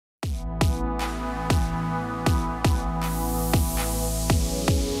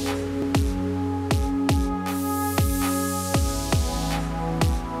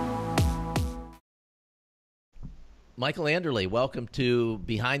Michael Anderle, welcome to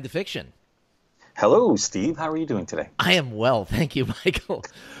Behind the Fiction. Hello, Steve. How are you doing today? I am well, thank you, Michael.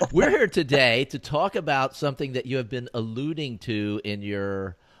 We're here today to talk about something that you have been alluding to in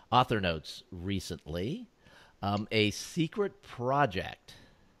your author notes recently, a secret project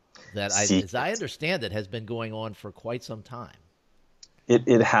that, as I understand it, has been going on for quite some time.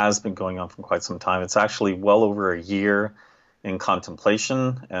 It has been going on for quite some time. It's actually well over a year in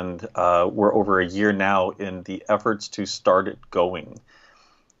contemplation, and we're over a year now in the efforts to start it going.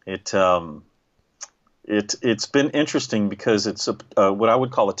 It's been interesting because it's what I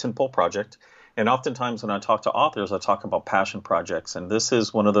would call a tentpole project. And oftentimes when I talk to authors, I talk about passion projects. And this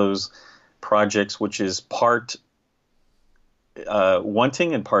is one of those projects which is part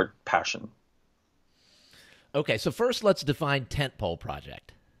wanting and part passion. Okay, so first let's define tentpole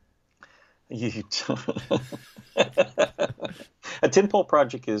project. A tentpole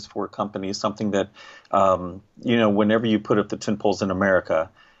project is for companies something that, whenever you put up the tentpoles in America,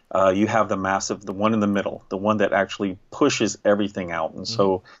 you have the one in the middle, the one that actually pushes everything out. And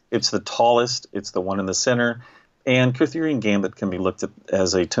so it's the tallest, it's the one in the center. And Arthurian Gambit can be looked at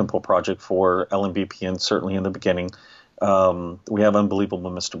as a tentpole project for LMBPN, certainly in the beginning. We have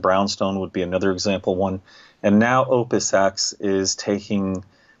Unbelievable Mr. Brownstone would be another example one. And now OPUS X is taking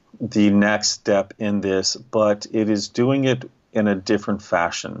the next step in this, but it is doing it in a different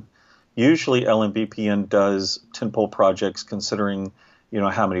fashion. Usually LMBPN does tentpole projects considering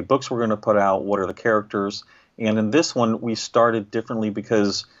how many books we're going to put out, what are the characters. And in this one, we started differently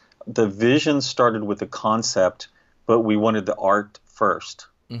because the vision started with the concept, but we wanted the art first.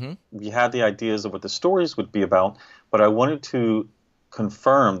 We had the ideas of what the stories would be about, but I wanted to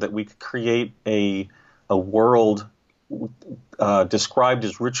confirm that we could create a world described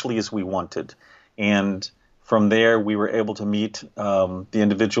as richly as we wanted. And from there, we were able to meet the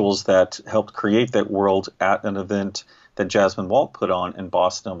individuals that helped create that world at an event that Jasmine Walt put on in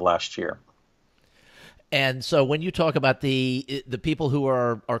Boston of last year. And so when you talk about the people who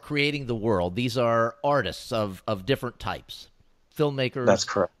are creating the world, these are artists of different types, filmmakers, that's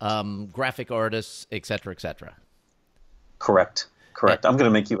correct, graphic artists, et cetera, et cetera. Correct. I'm going to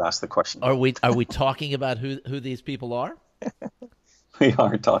make you ask the question. Are we talking about who these people are? We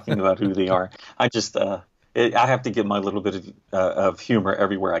are talking about who they are. I have to get my little bit of humor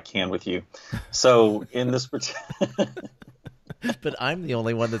everywhere I can with you. So in this particular, but I'm the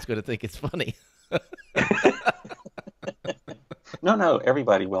only one that's going to think it's funny. No,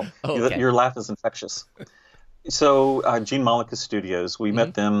 everybody will. Oh, okay. Your laugh is infectious. So Gene Malika Studios, we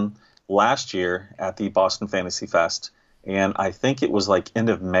met them last year at the Boston Fantasy Fest, and I think it was like end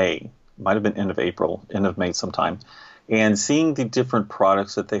of May, might have been end of April, end of May sometime. And seeing the different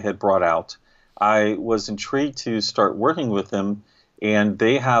products that they had brought out, I was intrigued to start working with them. And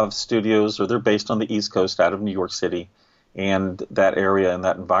they have studios, or they're based on the East Coast out of New York City and that area and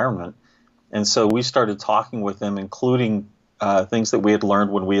that environment. And so we started talking with them, including things that we had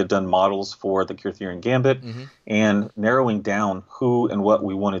learned when we had done models for the Arthurian Gambit, and narrowing down who and what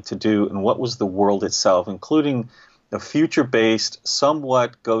we wanted to do and what was the world itself, including a future-based,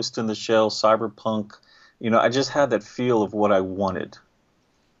 somewhat Ghost in the Shell, cyberpunk. I just had that feel of what I wanted.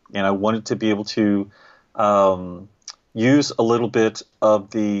 And I wanted to be able to use a little bit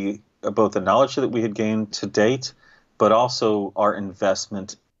of both the knowledge that we had gained to date, but also our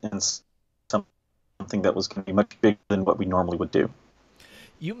investment in something that was going to be much bigger than what we normally would do.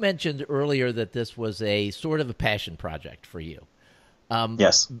 You mentioned earlier that this was a sort of a passion project for you.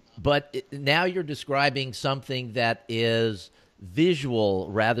 Yes. But now you're describing something that is visual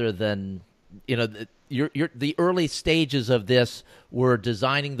rather than, the early stages of this were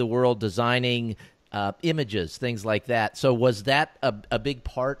designing the world, designing images, things like that. So was that a big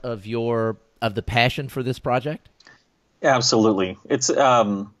part of the passion for this project? Absolutely. It's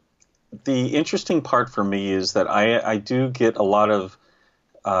the interesting part for me is that I do get a lot of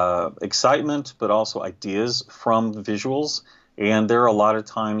excitement, but also ideas from visuals. And there are a lot of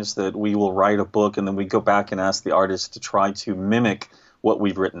times that we will write a book and then we go back and ask the artist to try to mimic what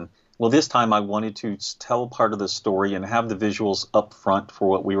we've written. Well, this time I wanted to tell part of the story and have the visuals up front for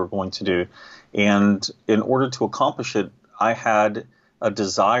what we were going to do. And in order to accomplish it, I had a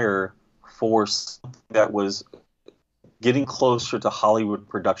desire for something that was getting closer to Hollywood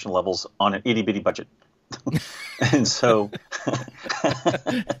production levels on an itty-bitty budget. And so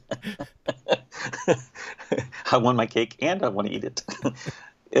I want my cake and I want to eat it.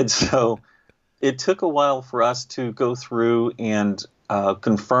 And so it took a while for us to go through and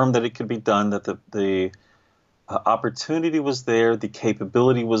confirm that it could be done, that the opportunity was there, the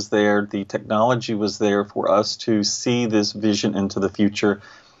capability was there, the technology was there for us to see this vision into the future.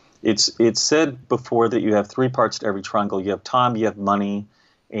 It's said before that you have three parts to every triangle. You have time, you have money,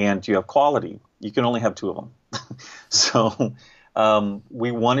 and you have quality. You can only have two of them. So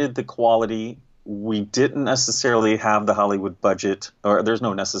we wanted the quality. We didn't necessarily have the Hollywood budget, or there's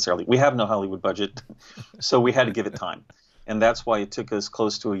no necessarily. We have no Hollywood budget, so we had to give it time. And that's why it took us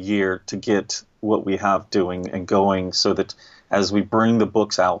close to a year to get what we have doing and going, so that as we bring the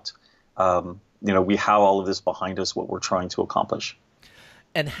books out, we have all of this behind us, what we're trying to accomplish.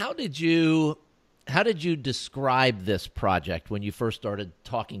 And how did you describe this project when you first started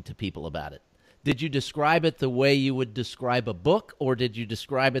talking to people about it? Did you describe it the way you would describe a book, or did you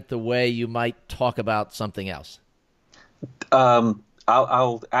describe it the way you might talk about something else?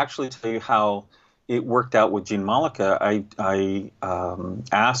 I'll actually tell you how it worked out with Gene Malika. I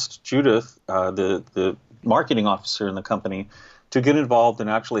asked Judith, the marketing officer in the company, to get involved and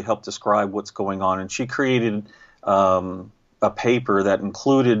actually help describe what's going on. And she created a paper that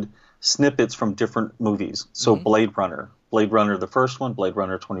included snippets from different movies. So Blade Runner, the first one, Blade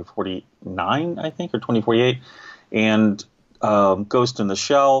Runner 2049, I think, or 2048, and Ghost in the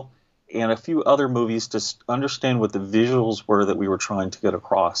Shell, and a few other movies to understand what the visuals were that we were trying to get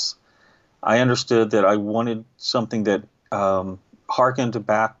across. I understood that I wanted something that harkened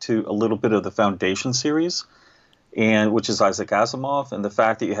back to a little bit of the Foundation series, and which is Isaac Asimov, and the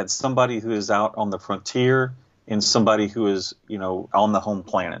fact that you had somebody who is out on the frontier and somebody who is, on the home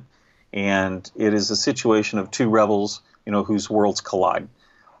planet. And it is a situation of two rebels, whose worlds collide.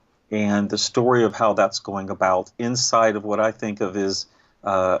 And the story of how that's going about inside of what I think of is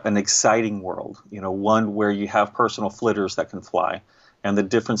an exciting world, one where you have personal flitters that can fly, and the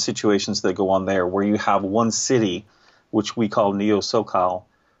different situations that go on there, where you have one city, which we call Neo-SoCal,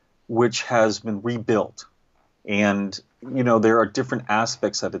 which has been rebuilt. And, there are different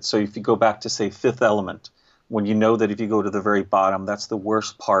aspects of it. So if you go back to, say, Fifth Element, when you know that if you go to the very bottom, that's the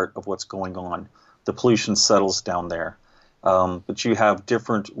worst part of what's going on. The pollution settles down there. But you have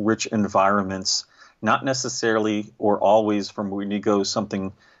different rich environments, not necessarily or always from when you go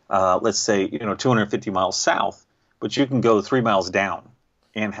something, let's say, 250 miles south, but you can go 3 miles down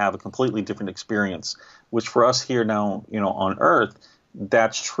and have a completely different experience, which for us here now, on Earth,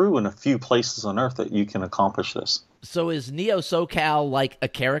 that's true in a few places on Earth that you can accomplish this. So is Neo-SoCal like a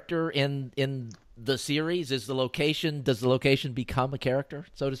character in the series? Does the location become a character,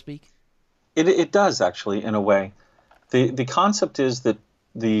 so to speak? It does, actually, in a way. The concept is that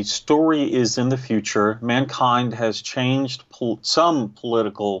the story is in the future. Mankind has changed some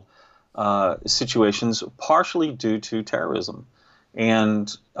political situations, partially due to terrorism. And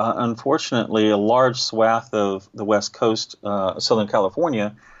unfortunately, a large swath of the West Coast, Southern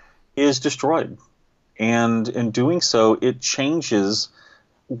California, is destroyed. And in doing so, it changes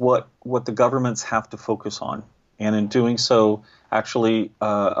what the governments have to focus on. And in doing so, actually,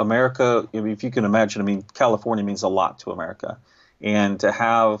 America, if you can imagine, California means a lot to America. And to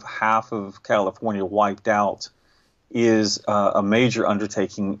have half of California wiped out is a major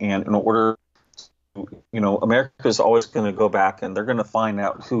undertaking. And in order to, America is always going to go back and they're going to find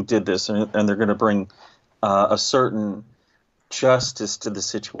out who did this, and they're going to bring a certain justice to the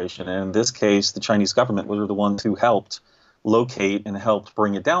situation. And in this case, the Chinese government were the ones who helped locate and helped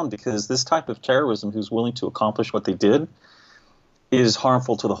bring it down, because this type of terrorism, who's willing to accomplish what they did, is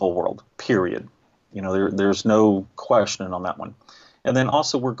harmful to the whole world, period. There's no question on that one. And then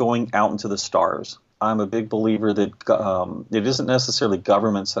also we're going out into the stars. I'm a big believer that it isn't necessarily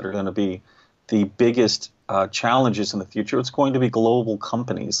governments that are going to be the biggest challenges in the future. It's going to be global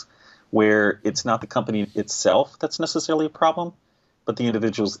companies, where it's not the company itself that's necessarily a problem, but the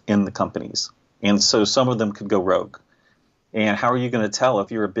individuals in the companies. And so some of them could go rogue. And how are you going to tell,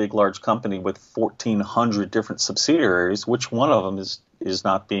 if you're a big, large company with 1,400 different subsidiaries, which one of them is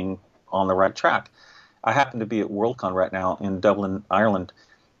not being on the right track? I happen to be at Worldcon right now in Dublin, Ireland,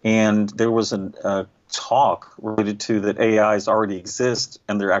 and there was a talk related to that AIs already exist,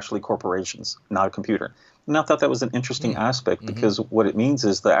 and they're actually corporations, not a computer. And I thought that was an interesting aspect, because what it means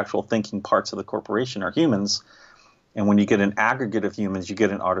is the actual thinking parts of the corporation are humans, and when you get an aggregate of humans, you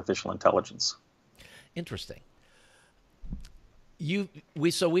get an artificial intelligence. Interesting.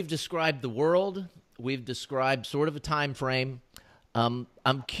 We've described the world. We've described sort of a time frame. I'm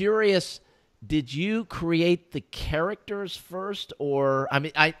curious, did you create the characters first, or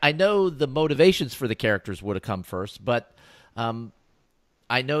I know the motivations for the characters would have come first, but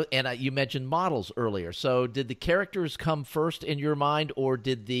I know, and you mentioned models earlier. So did the characters come first in your mind, or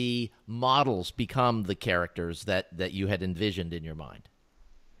did the models become the characters that you had envisioned in your mind?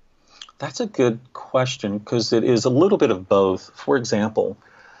 That's a good question, because it is a little bit of both. For example,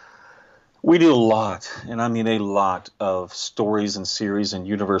 We do a lot, and I mean a lot of stories and series and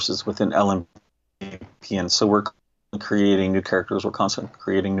universes within LMBPN. So we're creating new characters, we're constantly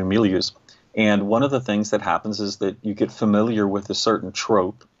creating new milieus. And one of the things that happens is that you get familiar with a certain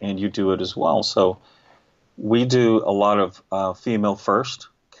trope and you do it as well. So we do a lot of female first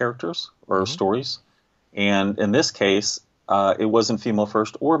characters or stories. And in this case, it wasn't female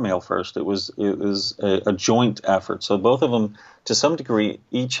first or male first. It was a joint effort. So both of them, to some degree,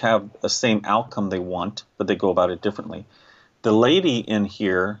 each have the same outcome they want, but they go about it differently. The lady in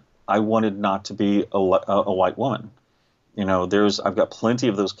here, I wanted not to be a white woman. You know, I've got plenty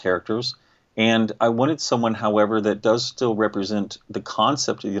of those characters, and I wanted someone, however, that does still represent the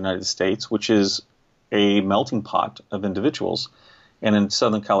concept of the United States, which is a melting pot of individuals. And in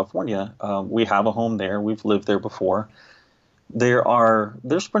Southern California, we have a home there. We've lived there before.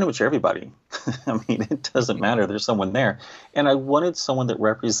 There's pretty much everybody. I mean, it doesn't matter. There's someone there. And I wanted someone that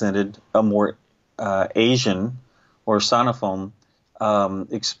represented a more Asian or Sinophone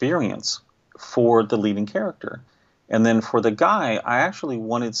experience for the leading character. And then for the guy, I actually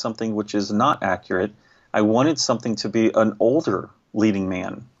wanted something which is not accurate. I wanted something to be an older leading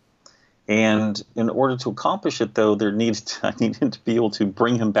man. And in order to accomplish it, though, I needed to be able to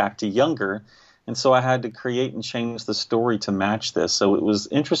bring him back to younger. And so I had to create and change the story to match this. So it was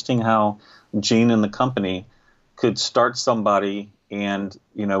interesting how Gene and the company could start somebody, and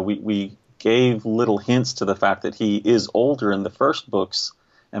we gave little hints to the fact that he is older in the first books,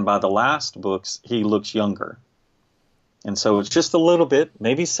 and by the last books, he looks younger. And so it's just a little bit,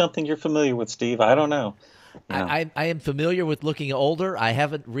 maybe something you're familiar with, Steve. I don't know. I am familiar with looking older. I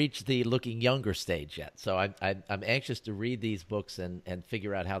haven't reached the looking younger stage yet. So I'm anxious to read these books and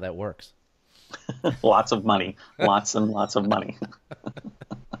figure out how that works. Lots of money. Lots and lots of money.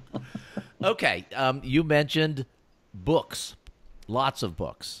 Okay. You mentioned books. Lots of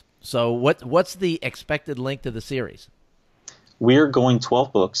books. So what's the expected length of the series? We're going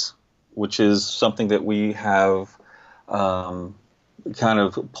 12 books, which is something that we have kind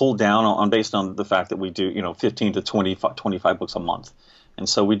of pulled down on based on the fact that we do 15 to 25 books a month. And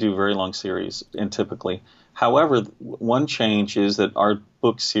so we do very long series, and typically. However, one change is that our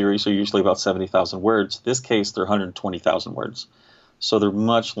book series are usually about 70,000 words. This case, they're 120,000 words. So they're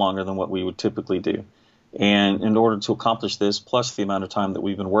much longer than what we would typically do. And in order to accomplish this, plus the amount of time that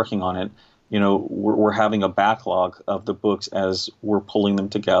we've been working on it, we're having a backlog of the books as we're pulling them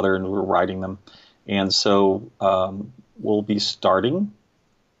together and we're writing them. And so we'll be starting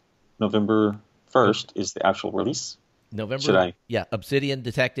November 1st is the actual release. November, yeah, Obsidian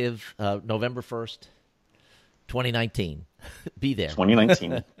Detective, November 1st, 2019. Be there.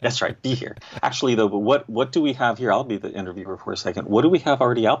 2019. That's right. Be here. Actually, though, but what do we have here? I'll be the interviewer for a second. What do we have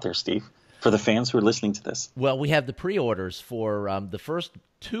already out there, Steve, for the fans who are listening to this? Well, we have the pre-orders for the first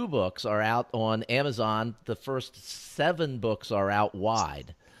 2 books are out on Amazon. The first 7 books are out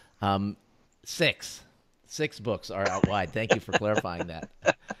wide. 6 books are out wide. Thank you for clarifying that.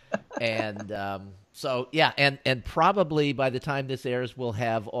 And so, yeah, and probably by the time this airs, we'll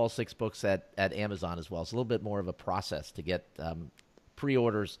have all 6 books at Amazon as well. It's a little bit more of a process to get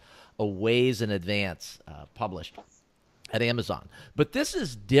pre-orders a ways in advance published at Amazon. But this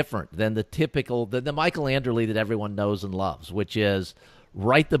is different than the Michael Anderle that everyone knows and loves, which is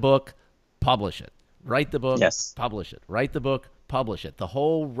write the book, publish it. Write the book, yes. Publish it. Write the book, publish it. The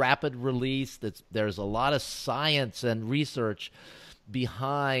whole rapid release, there's a lot of science and research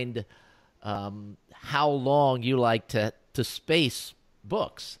behind how long you like to space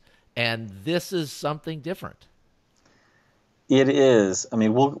books. And this is something different. It is. I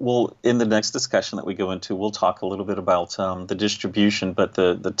mean, we'll in the next discussion that we go into, we'll talk a little bit about the distribution, but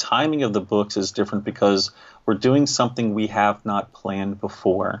the timing of the books is different because we're doing something we have not planned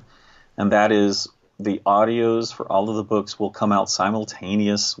before, and that is the audios for all of the books will come out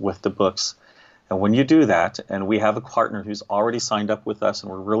simultaneous with the books. And when you do that, and we have a partner who's already signed up with us,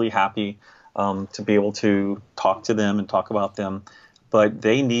 and we're really happy to be able to talk to them and talk about them, but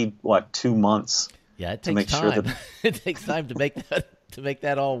they need 2 months. Yeah, it takes time. Sure that it takes time to make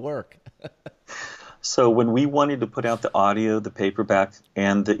that all work. So when we wanted to put out the audio, the paperback,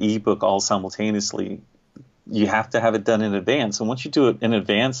 and the ebook all simultaneously, you have to have it done in advance. And once you do it in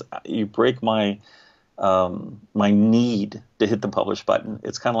advance, you break my need to hit the publish button.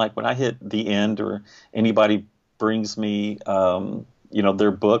 It's kind of like when I hit the end or anybody brings me,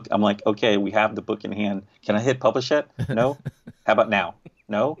 their book. I'm like, okay, we have the book in hand. Can I hit publish yet? No. How about now?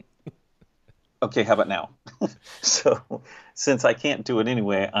 No. Okay, how about now? So since I can't do it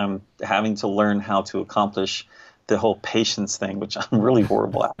anyway, I'm having to learn how to accomplish the whole patience thing, which I'm really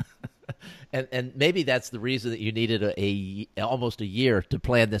horrible at. And maybe that's the reason that you needed almost a year to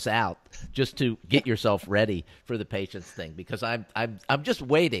plan this out, just to get yourself ready for the patience thing. Because I'm just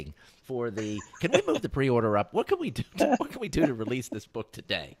waiting for the. Can we move the pre-order up? What can we do? What can we do to release this book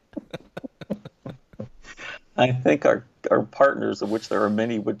today? I think our partners, of which there are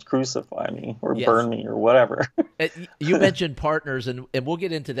many, would crucify me or Yes. burn me or whatever. You mentioned partners, and we'll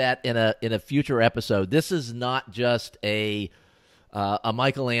get into that in a future episode. This is not just a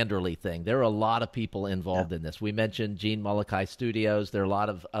Michael Anderle thing. There are a lot of people involved in this. We mentioned Gene Molokai Studios. There are a lot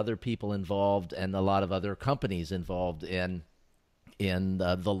of other people involved, and a lot of other companies involved in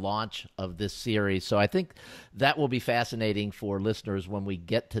the launch of this series. So I think that will be fascinating for listeners when we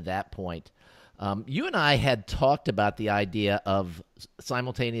get to that point. You and I had talked about the idea of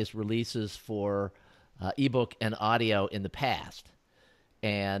simultaneous releases for ebook and audio in the past.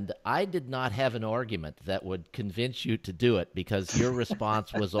 And I did not have an argument that would convince you to do it, because your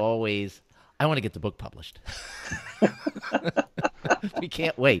response was always, I want to get the book published. We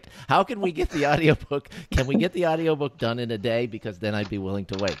can't wait. How can we get the audiobook? Can we get the audiobook done in a day? Because then I'd be willing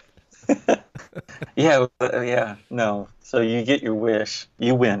to wait. Yeah. No. So you get your wish.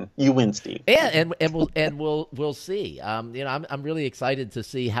 You win, Steve. Yeah, and we'll see. I'm really excited to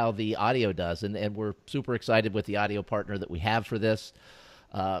see how the audio does, and we're super excited with the audio partner that we have for this.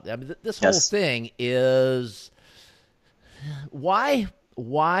 This whole thing is why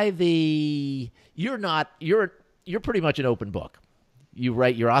you're pretty much an open book. You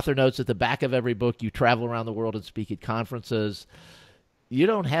write your author notes at the back of every book. You travel around the world and speak at conferences. You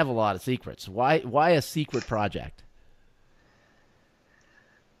don't have a lot of secrets. Why a secret project?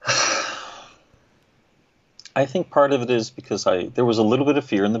 I think part of it is because there was a little bit of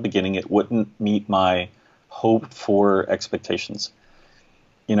fear in the beginning it wouldn't meet my hoped for expectations.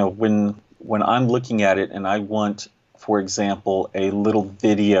 When I'm looking at it and I want, for example, a little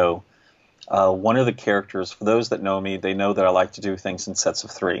video, one of the characters, for those that know me, they know that I like to do things in sets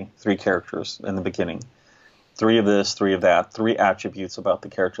of three characters in the beginning. 3 of this, 3 of that, 3 attributes about the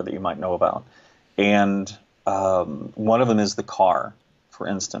character that you might know about. And one of them is the car, for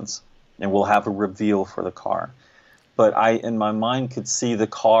instance, and we'll have a reveal for the car. But I, in my mind, could see the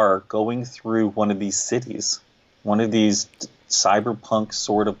car going through one of these cities, one of these cyberpunk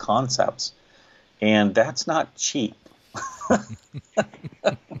sort of concepts. And that's not cheap.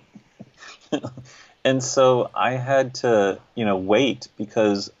 And so I had to, wait,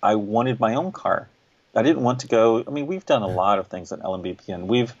 because I wanted my own car. I didn't want to go. We've done a lot of things at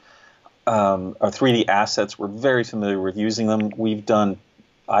LMBPN. Our 3D assets, we're very familiar with using them. We've done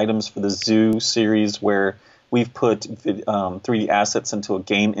items for the Zoo series where we've put 3D assets into a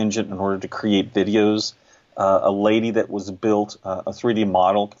game engine in order to create videos. A lady that was built a 3D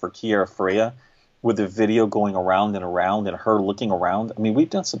model for Kiara Freya with a video going around and around and her looking around. We've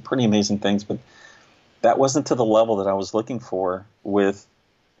done some pretty amazing things, but that wasn't to the level that I was looking for with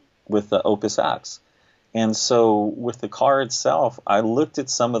the OPUS X. And so with the car itself, I looked at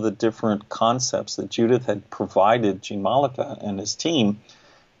some of the different concepts that Judith had provided Gene Malika and his team,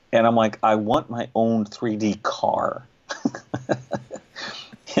 and I'm like, I want my own 3D car.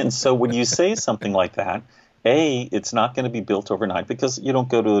 And so when you say something like that, it's not going to be built overnight, because you don't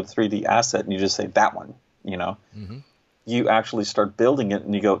go to a 3D asset and you just say that one, Mm-hmm. You actually start building it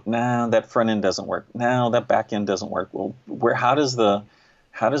and you go, nah, that front end doesn't work. No, that back end doesn't work. Well, how does the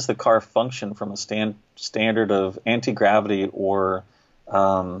car function from a standard of anti-gravity or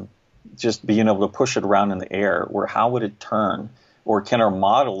just being able to push it around in the air? Or how would it turn? Or can our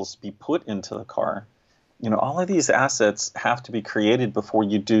models be put into the car? All of these assets have to be created before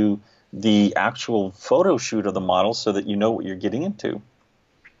you do the actual photo shoot of the model, so that you know what you're getting into.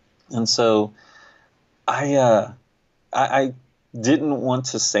 And so I didn't want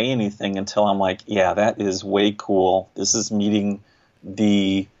to say anything until I'm like, yeah, that is way cool. This is meeting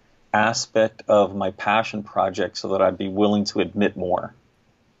the aspect of my passion project, so that I'd be willing to admit more.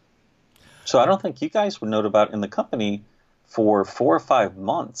 So I don't think you guys would know about in the company for 4 or 5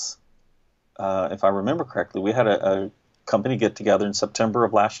 months. If I remember correctly, we had a company get together in September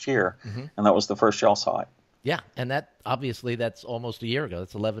of last year, mm-hmm. and that was the first y'all saw it. Yeah, and that's almost a year ago.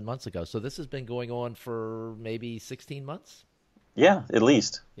 That's 11 months ago. So this has been going on for maybe 16 months? Yeah, at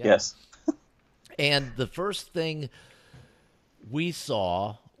least. Yeah. Yes. And the first thing we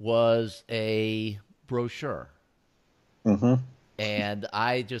saw was a brochure. Mm-hmm. And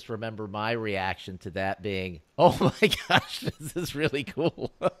I just remember my reaction to that being, oh my gosh, this is really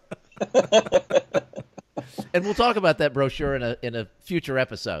cool. And we'll talk about that brochure in a future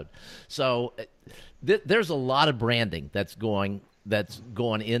episode. So there's a lot of branding that's gone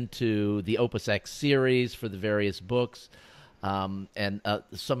into the OPUS X series for the various books. and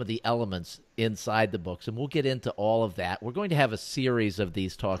some of the elements inside the books. And we'll get into all of that. We're going to have a series of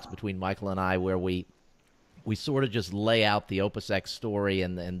these talks between Michael and I where we sort of just lay out the OPUS X story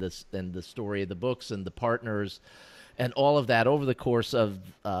and the story of the books and the partners and all of that over the course of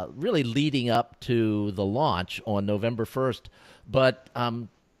really leading up to the launch on November 1st. But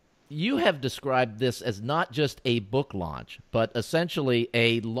you have described this as not just a book launch, but essentially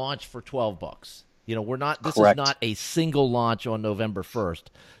a launch for 12 books. You know, this Correct. is not a single launch on November 1st.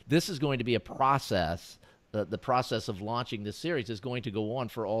 This is going to be a process. The process of launching this series is going to go on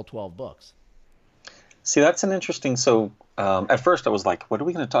for all 12 books. See, that's an interesting. So at first I was like, what are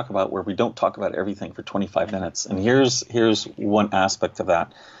we going to talk about where we don't talk about everything for 25 minutes? And here's one aspect of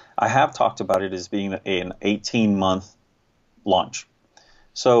that. I have talked about it as being an 18-month launch.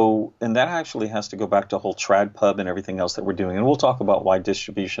 So, and that actually has to go back to whole trad pub and everything else that we're doing. And we'll talk about why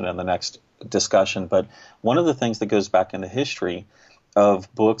distribution in the next discussion. But one of the things that goes back in the history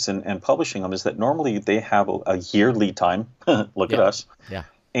of books and publishing them is that normally they have a year lead time. Look at us. Yeah.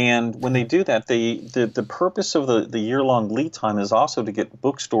 And when they do that, the purpose of the year-long lead time is also to get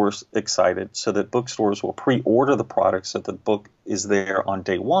bookstores excited so that bookstores will pre-order the product so that the book is there on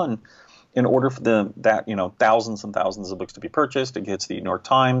day one in order for thousands and thousands of books to be purchased. It gets the New York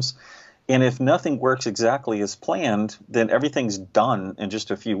Times. And if nothing works exactly as planned, then everything's done in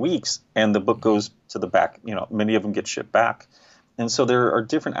just a few weeks and the book goes to the back. Many of them get shipped back. And so there are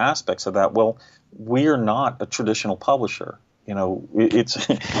different aspects of that. Well, we are not a traditional publisher.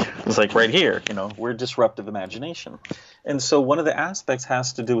 It's like right here, we're disruptive imagination. And so one of the aspects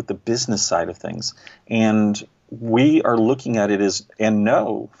has to do with the business side of things. And we are looking at it and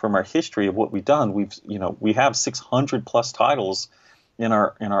know from our history of what we've done, we have 600 plus titles in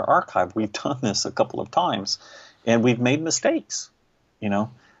our archive. We've done this a couple of times and we've made mistakes,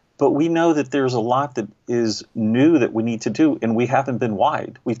 but we know that there's a lot that is new that we need to do. And we haven't been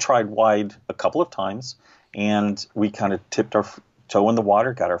wide. We've tried wide a couple of times. And we kind of tipped our toe in the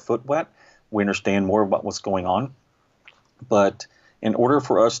water, got our foot wet. We understand more about what's going on. But in order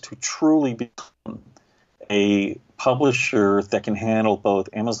for us to truly become a publisher that can handle both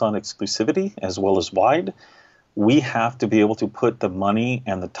Amazon exclusivity as well as wide, we have to be able to put the money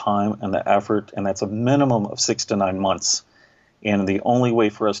and the time and the effort, and that's a minimum of 6 to 9 months. And the only way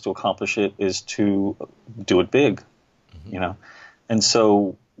for us to accomplish it is to do it big, And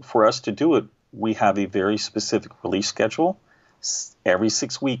so for us to do it, we have a very specific release schedule. Every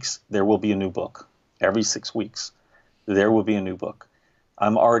 6 weeks, there will be a new book. Every 6 weeks, there will be a new book.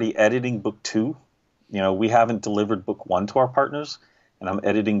 I'm already editing book 2. We haven't delivered book 1 to our partners, and I'm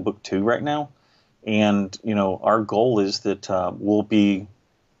editing book 2 right now. And, our goal is that we'll be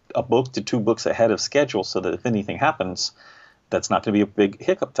a book to 2 books ahead of schedule so that if anything happens, that's not going to be a big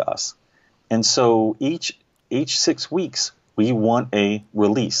hiccup to us. And so each 6 weeks, we want a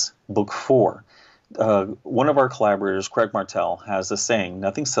release, book 4. One of our collaborators, Craig Martell, has a saying,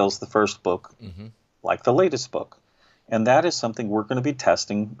 nothing sells the first book like the latest book. And that is something we're going to be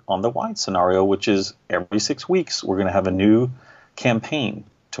testing on the wide scenario, which is every 6 weeks, we're going to have a new campaign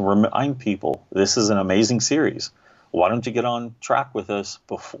to remind people this is an amazing series. Why don't you get on track with us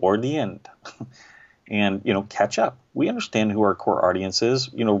before the end? And, catch up. We understand who our core audience is,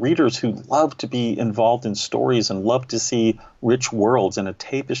 readers who love to be involved in stories and love to see rich worlds and a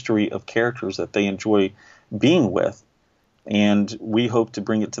tapestry of characters that they enjoy being with. And we hope to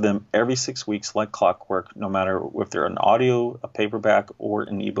bring it to them every 6 weeks like clockwork, no matter if they're an audio, a paperback, or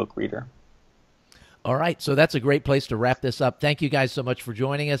an ebook reader. All right, so that's a great place to wrap this up. Thank you guys so much for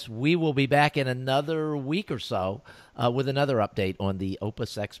joining us. We will be back in another week or so with another update on the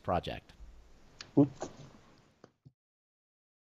OPUS X project. Oops.